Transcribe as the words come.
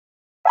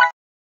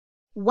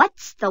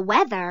What's the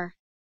weather?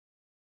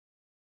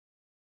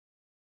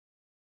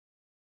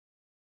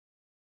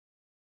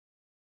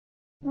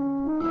 What's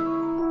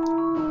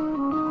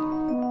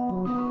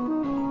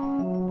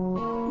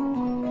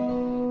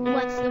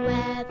the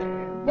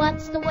weather?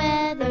 What's the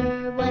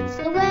weather? What's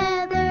the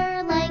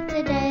weather like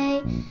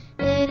today?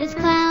 It is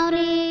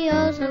cloudy,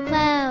 oh so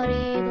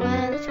cloudy. The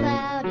weather's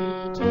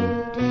cloudy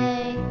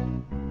today.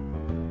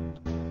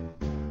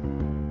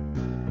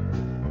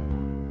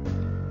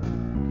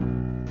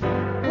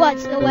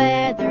 What's the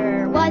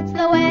weather? What's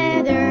the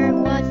weather?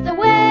 What's the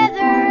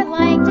weather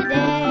like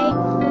today?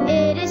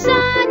 It is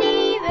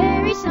sunny,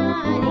 very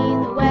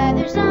sunny. The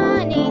weather's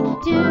sunny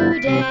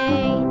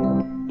today.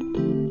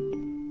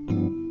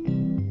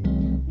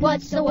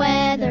 What's the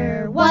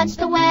weather? What's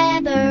the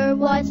weather?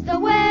 What's the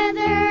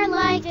weather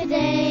like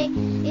today?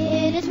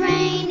 It is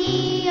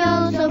rainy,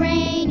 oh so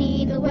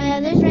rainy. The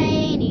weather's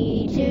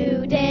rainy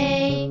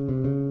today.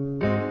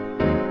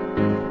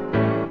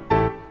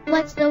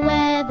 What's the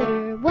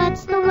weather?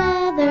 What's the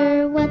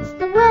weather? What's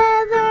the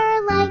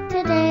weather like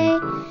today?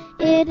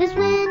 It is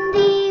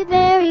windy,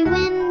 very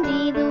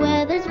windy. The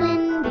weather's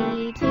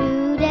windy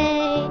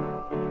today.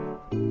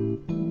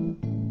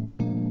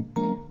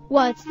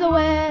 What's the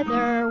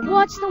weather?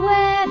 What's the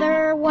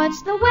weather?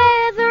 What's the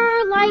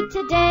weather like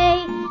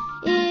today?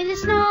 It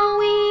is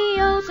snowy,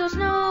 oh so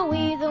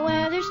snowy. The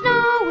weather's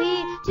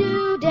snowy